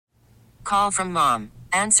Call from mom.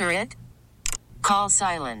 Answer it. Call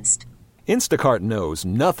silenced. Instacart knows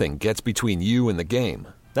nothing gets between you and the game.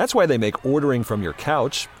 That's why they make ordering from your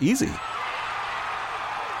couch easy.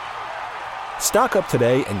 Stock up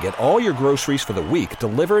today and get all your groceries for the week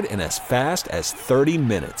delivered in as fast as 30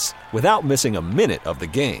 minutes without missing a minute of the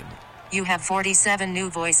game. You have 47 new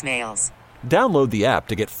voicemails. Download the app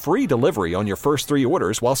to get free delivery on your first 3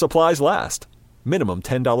 orders while supplies last. Minimum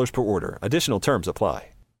 $10 per order. Additional terms apply.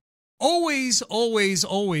 Always, always,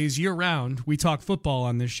 always year-round, we talk football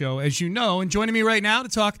on this show, as you know. And joining me right now to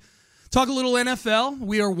talk a little NFL.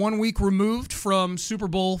 We are 1 week removed from Super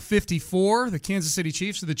Bowl 54. The Kansas City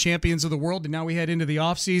Chiefs are the champions of the world, and now we head into the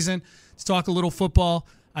offseason to talk a little football.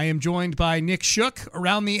 I am joined by Nick Shook,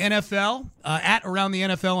 Around the NFL, at Around the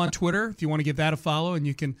NFL on Twitter, if you want to give that a follow. And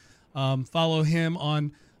you can follow him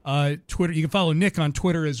on Twitter. You can follow Nick on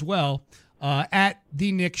Twitter as well. At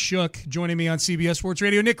the Nick Shook, joining me on CBS Sports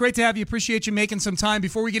Radio. Nick, great to have you. Appreciate you making some time.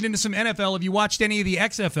 Before we get into some NFL, have you watched any of the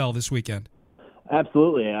XFL this weekend?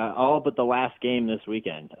 Absolutely. All but the last game this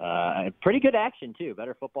weekend. Pretty good action, too.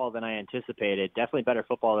 Better football than I anticipated. Definitely better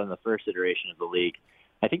football than the first iteration of the league.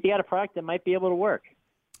 I think they got a product that might be able to work.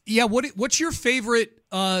 Yeah, what's your favorite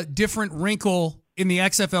different wrinkle in the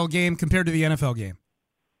XFL game compared to the NFL game?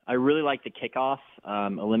 I really like the kickoff,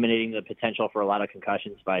 eliminating the potential for a lot of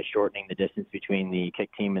concussions by shortening the distance between the kick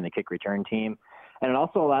team and the kick return team. And it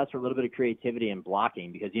also allows for a little bit of creativity in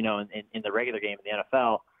blocking because, in the regular game in the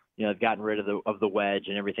NFL, they've gotten rid of the wedge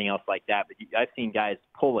and everything else like that. But I've seen guys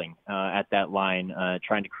pulling at that line,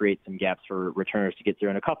 trying to create some gaps for returners to get through,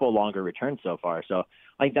 and a couple of longer returns so far. So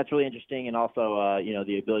I think that's really interesting. And also,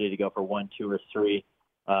 the ability to go for 1, 2, or 3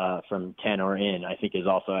 from 10 or in, I think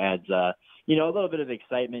also adds, a little bit of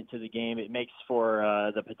excitement to the game. It makes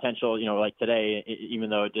for the potential, like today, even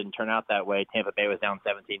though it didn't turn out that way, Tampa Bay was down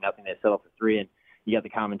 17-0. They settled for 3, and you got the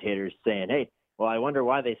commentators saying, hey, well, I wonder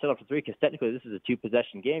why they settled for 3 because technically this is a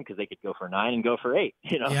 2-possession game because they could go for 9 and go for 8,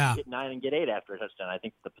 get 9 and get 8 after a touchdown. I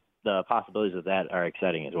think the possibilities of that are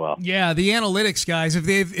exciting as well. Yeah, the analytics guys, if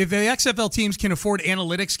the XFL teams can afford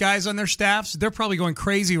analytics guys on their staffs, they're probably going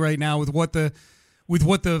crazy right now with what the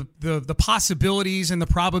possibilities and the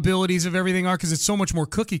probabilities of everything are because it's so much more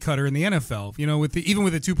cookie cutter in the NFL. Even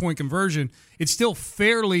with a 2-point conversion, it's still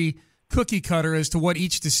fairly cookie cutter as to what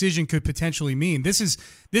each decision could potentially mean. This is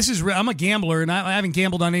I'm a gambler, and I haven't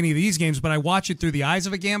gambled on any of these games, but I watch it through the eyes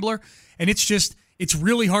of a gambler, and it's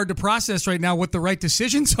really hard to process right now what the right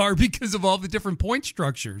decisions are because of all the different point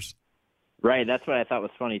structures. Right. That's what I thought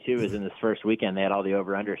was funny, too, is in this first weekend they had all the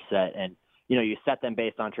over-under set, and you set them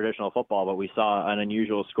based on traditional football, but we saw an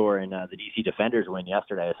unusual score in the DC Defenders win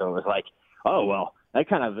yesterday. So it was like, oh, well, that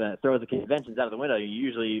kind of throws the conventions out of the window.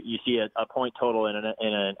 You see a point total in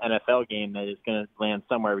an NFL game that is going to land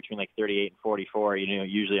somewhere between like 38 and 44,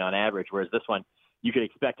 usually on average, whereas this one you could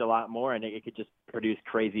expect a lot more, and it could just produce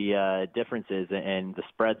crazy differences, and the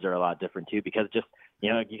spreads are a lot different too because just,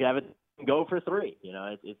 you can have it go for 3.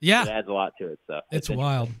 It adds a lot to it. So it's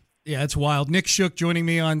wild. Yeah, it's wild. Nick Shook joining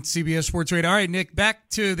me on CBS Sports Radio. All right, Nick, back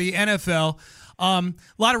to the NFL. A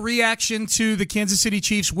lot of reaction to the Kansas City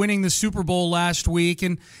Chiefs winning the Super Bowl last week,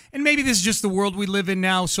 and maybe this is just the world we live in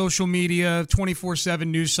now, social media, 24/7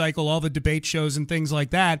 news cycle, all the debate shows and things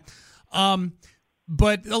like that.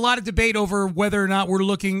 But a lot of debate over whether or not we're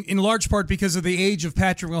looking, in large part because of the age of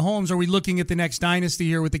Patrick Mahomes, are we looking at the next dynasty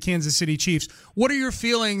here with the Kansas City Chiefs? What are your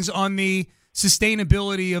feelings on the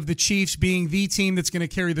sustainability of the Chiefs being the team that's going to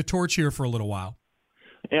carry the torch here for a little while?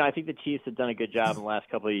 I think the Chiefs have done a good job in the last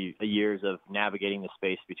couple of years of navigating the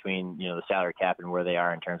space between, the salary cap and where they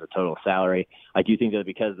are in terms of total salary. I do think that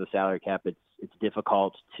because of the salary cap, it's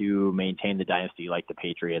difficult to maintain the dynasty like the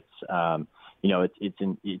Patriots.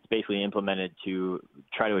 It's basically implemented to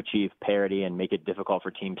try to achieve parity and make it difficult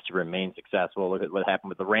for teams to remain successful. Look at what happened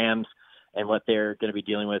with the Rams and what they're going to be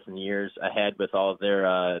dealing with in the years ahead with all of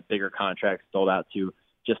their bigger contracts sold out to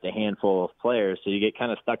just a handful of players. So you get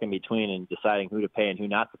kind of stuck in between and deciding who to pay and who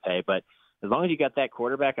not to pay. But as long as you got that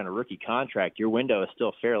quarterback on a rookie contract, your window is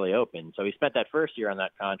still fairly open. So he spent that first year on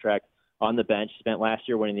that contract on the bench, spent last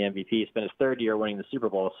year winning the MVP, spent his third year winning the Super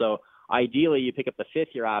Bowl. So ideally you pick up the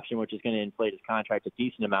 5th-year option, which is going to inflate his contract a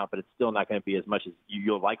decent amount, but it's still not going to be as much as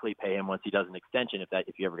you'll likely pay him once he does an extension,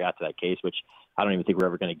 if you ever got to that case, which I don't even think we're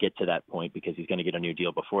ever going to get to that point because he's going to get a new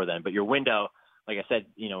deal before then. But your window, like I said,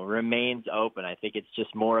 remains open. I think it's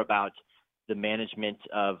just more about the management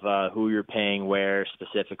of who you're paying where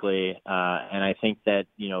specifically. And I think that,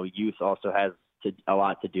 youth also has a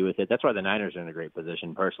lot to do with it. That's why the Niners are in a great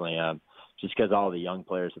position personally, just because all the young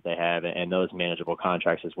players that they have and those manageable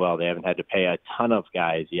contracts as well. They haven't had to pay a ton of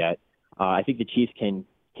guys yet. I think the Chiefs can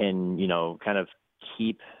kind of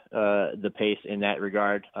keep the pace in that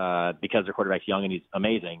regard because their quarterback's young and he's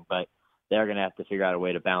amazing, but they're going to have to figure out a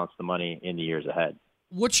way to balance the money in the years ahead.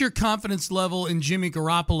 What's your confidence level in Jimmy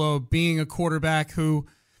Garoppolo being a quarterback who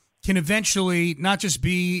can eventually not just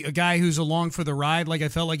be a guy who's along for the ride like I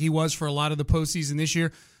felt like he was for a lot of the postseason this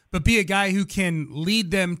year, but be a guy who can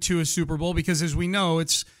lead them to a Super Bowl? Because as we know,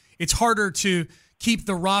 it's harder to keep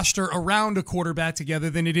the roster around a quarterback together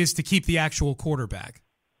than it is to keep the actual quarterback.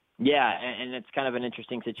 Yeah, and it's kind of an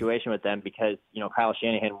interesting situation with them because, Kyle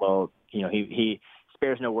Shanahan will, he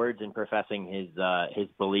spares no words in professing his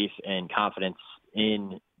belief and confidence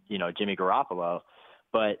in, Jimmy Garoppolo.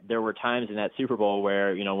 But there were times in that Super Bowl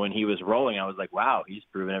where, when he was rolling, I was like, wow, he's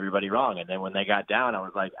proven everybody wrong. And then when they got down, I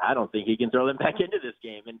was like, I don't think he can throw them back into this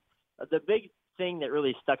game. And the big thing that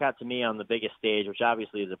really stuck out to me on the biggest stage, which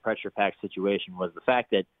obviously is a pressure-packed situation, was the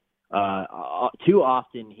fact that too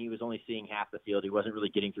often he was only seeing half the field. He wasn't really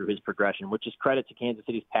getting through his progression, which is credit to Kansas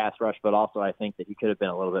City's pass rush, but also I think that he could have been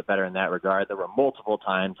a little bit better in that regard. There were multiple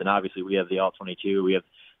times, and obviously we have the All-22. We have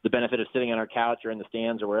the benefit of sitting on our couch or in the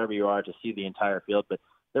stands or wherever you are to see the entire field, but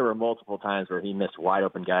there were multiple times where he missed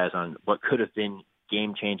wide-open guys on what could have been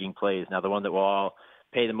game-changing plays. Now, the one that we'll all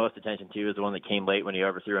pay the most attention to is the one that came late when he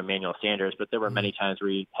overthrew Emmanuel Sanders, but there were many times where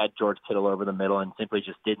he had George Kittle over the middle and simply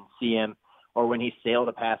just didn't see him, or when he sailed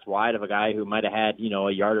a pass wide of a guy who might have had,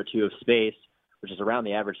 a yard or two of space, which is around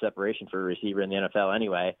the average separation for a receiver in the NFL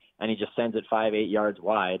anyway, and he just sends it 5-8 yards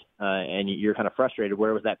wide, and you're kind of frustrated.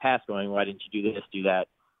 Where was that pass going? Why didn't you do this, do that?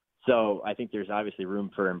 So I think there's obviously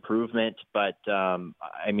room for improvement, but they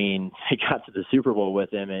got to the Super Bowl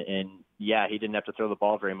with him, and yeah, he didn't have to throw the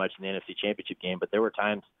ball very much in the NFC Championship game, but there were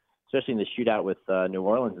times, especially in the shootout with New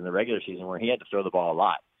Orleans in the regular season, where he had to throw the ball a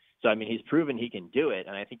lot. So, he's proven he can do it,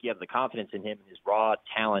 and I think you have the confidence in him and his raw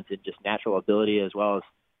talent and just natural ability, as well as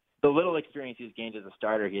the little experience he's gained as a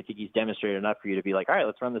starter. I think he's demonstrated enough for you to be like, all right,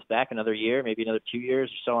 let's run this back another year, maybe another 2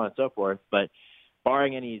 years, or so on and so forth. But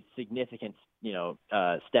barring any significant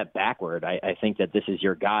step backward, I think that this is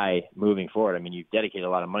your guy moving forward. You've dedicated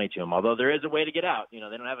a lot of money to him, although there is a way to get out. They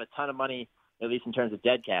don't have a ton of money, at least in terms of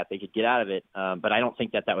dead cap. They could get out of it, but I don't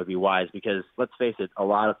think that would be wise because, let's face it, a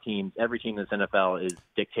lot of teams, every team in this NFL is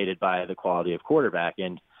dictated by the quality of quarterback.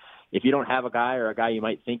 And if you don't have a guy or a guy you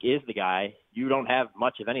might think is the guy, you don't have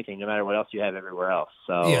much of anything, no matter what else you have everywhere else.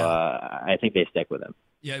 So yeah. I think they stick with him.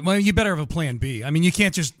 Yeah, well, you better have a plan B. You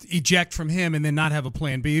can't just eject from him and then not have a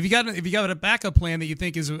plan B. If you got a backup plan that you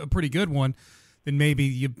think is a pretty good one, then maybe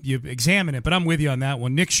you examine it. But I'm with you on that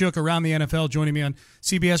one. Nick Shook, Around the NFL, joining me on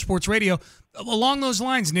CBS Sports Radio. Along those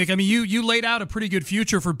lines, Nick, you laid out a pretty good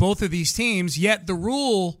future for both of these teams, yet the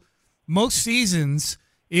rule most seasons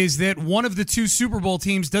is that one of the two Super Bowl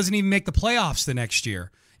teams doesn't even make the playoffs the next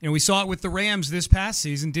year. We saw it with the Rams this past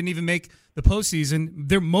season, didn't even make the postseason.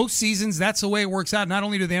 Most seasons, that's the way it works out. Not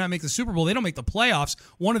only do they not make the Super Bowl, they don't make the playoffs,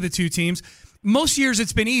 one of the two teams. Most years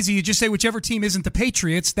it's been easy. You just say whichever team isn't the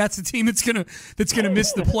Patriots, that's the team that's gonna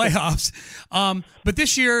miss the playoffs. But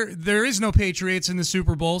this year there is no Patriots in the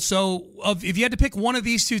Super Bowl. So if you had to pick one of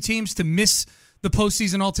these two teams to miss the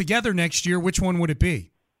postseason altogether next year, which one would it be?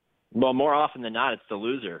 Well, more often than not, it's the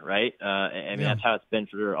loser, right? That's how it's been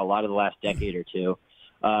for a lot of the last decade or two.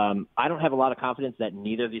 I don't have a lot of confidence that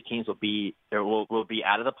neither of these teams will be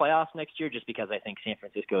out of the playoffs next year, just because I think San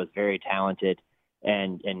Francisco is very talented,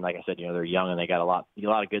 and like I said, they're young and they got a lot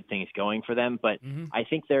of good things going for them. But I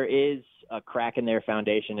think there is a crack in their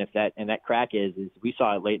foundation. That crack is we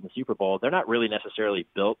saw it late in the Super Bowl. They're not really necessarily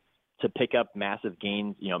built to pick up massive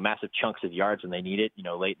gains, massive chunks of yards when they need it,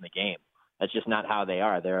 late in the game. That's just not how they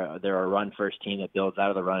are. They're a run-first team that builds out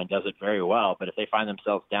of the run and does it very well. But if they find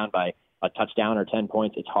themselves down by a touchdown or 10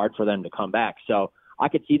 points, it's hard for them to come back. So I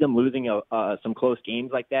could see them losing some close games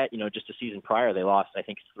like that. Just a season prior, they lost, I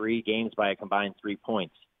think, 3 games by a combined 3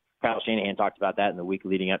 points. Kyle Shanahan talked about that in the week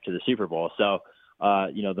leading up to the Super Bowl. So,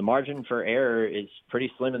 the margin for error is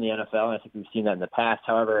pretty slim in the NFL, and I think we've seen that in the past.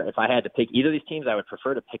 However, if I had to pick either of these teams, I would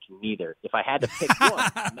prefer to pick neither. If I had to pick one,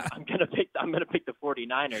 I'm going to pick the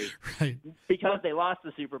 49ers, right, because they lost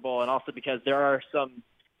the Super Bowl, and also because there are some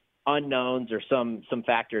unknowns or some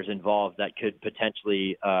factors involved that could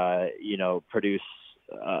potentially produce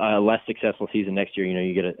a less successful season next year.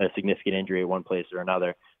 You get a significant injury at one place or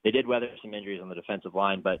another. They did weather some injuries on the defensive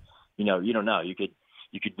line, but you don't know. You could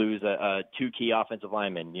lose 2 key offensive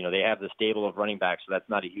linemen. They have the stable of running backs, so that's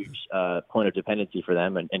not a huge point of dependency for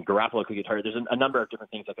them. And Garoppolo could get hurt. There's a number of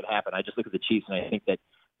different things that could happen. I just look at the Chiefs, and I think that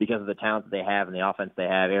because of the talent that they have and the offense they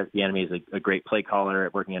have, Eric Bieniemy is a great play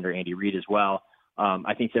caller, working under Andy Reid as well.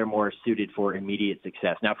 I think they're more suited for immediate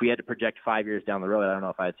success. Now, if we had to project 5 years down the road, I don't know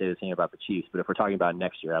if I'd say the same about the Chiefs, but if we're talking about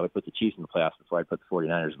next year, I would put the Chiefs in the playoffs before I'd put the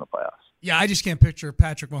 49ers in the playoffs. Yeah, I just can't picture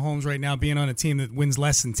Patrick Mahomes right now being on a team that wins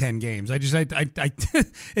less than 10 games.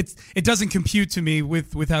 It doesn't compute to me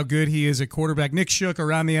with how good he is at quarterback. Nick Shook,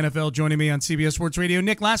 Around the NFL, joining me on CBS Sports Radio.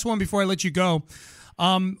 Nick, last one before I let you go.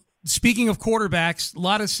 Speaking of quarterbacks, a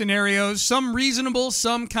lot of scenarios, some reasonable,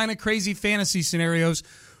 some kind of crazy fantasy scenarios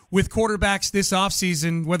with quarterbacks this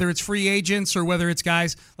offseason, whether it's free agents or whether it's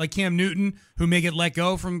guys like Cam Newton who may get let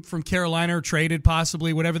go from Carolina or traded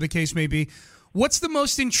possibly, whatever the case may be. What's the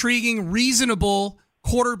most intriguing, reasonable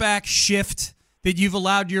quarterback shift that you've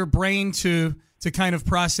allowed your brain to kind of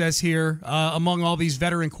process here among all these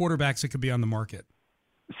veteran quarterbacks that could be on the market?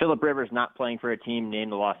 Phillip Rivers not playing for a team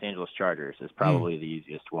named the Los Angeles Chargers is probably the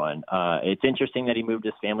easiest one. It's interesting that he moved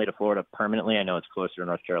his family to Florida permanently. I know it's closer to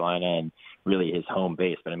North Carolina and really his home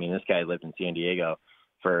base, but I mean, this guy lived in San Diego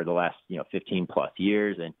for the last 15 plus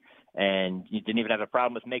years, and he didn't even have a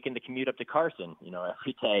problem with making the commute up to Carson,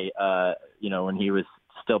 every day, when he was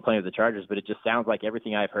still playing with the Chargers. But it just sounds like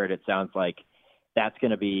everything I've heard, it sounds like that's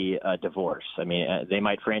going to be a divorce. I mean, they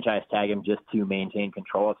might franchise tag him just to maintain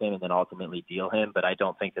control of him and then ultimately deal him. But I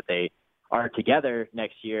don't think that they are together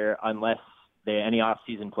next year unless any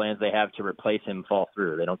off-season plans they have to replace him fall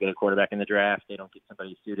through. They don't get a quarterback in the draft. They don't get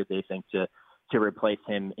somebody suited, they think, to replace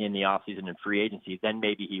him in the off-season and free agency. Then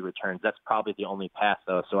maybe he returns. That's probably the only path,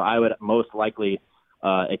 though. So I would most likely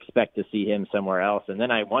expect to see him somewhere else. And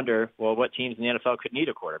then I wonder, well, what teams in the NFL could need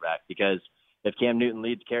a quarterback? Because if Cam Newton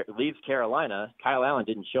leaves Carolina, Kyle Allen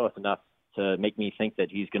didn't show us enough to make me think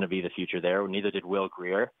that he's going to be the future there. Neither did Will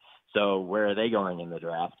Grier. So where are they going in the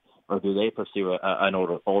draft? Or do they pursue an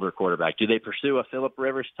older quarterback? Do they pursue a Phillip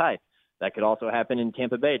Rivers type? That could also happen in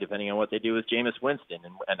Tampa Bay, depending on what they do with Jameis Winston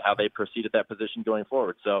and how they proceed at that position going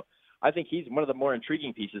forward. So I think he's one of the more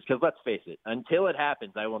intriguing pieces because let's face it, until it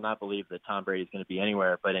happens, I will not believe that Tom Brady is going to be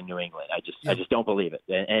anywhere but in New England. I just don't believe it.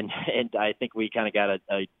 And I think we kind of got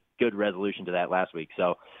a good resolution to that last week.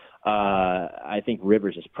 So I think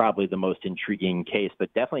Rivers is probably the most intriguing case,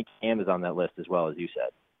 but definitely Cam is on that list as well, as you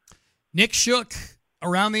said. Nick Shook,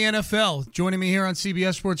 Around the NFL, joining me here on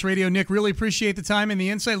CBS Sports Radio. Nick, really appreciate the time and the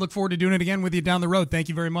insight. Look forward to doing it again with you down the road. Thank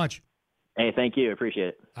you very much. Hey, thank you. Appreciate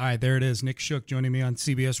it. All right, there it is. Nick Shook joining me on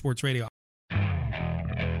CBS Sports Radio.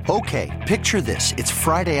 Okay, picture this. It's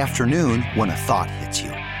Friday afternoon when a thought hits you.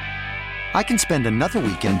 I can spend another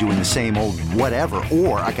weekend doing the same old whatever,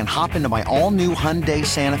 or I can hop into my all-new Hyundai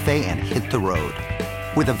Santa Fe and hit the road.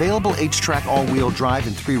 With available H-Track all-wheel drive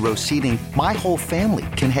and 3-row seating, my whole family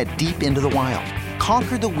can head deep into the wild.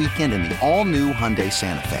 Conquer the weekend in the all-new Hyundai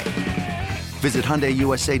Santa Fe. Visit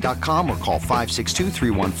HyundaiUSA.com or call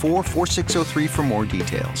 562-314-4603 for more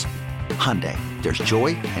details. Hyundai, there's joy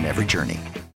in every journey.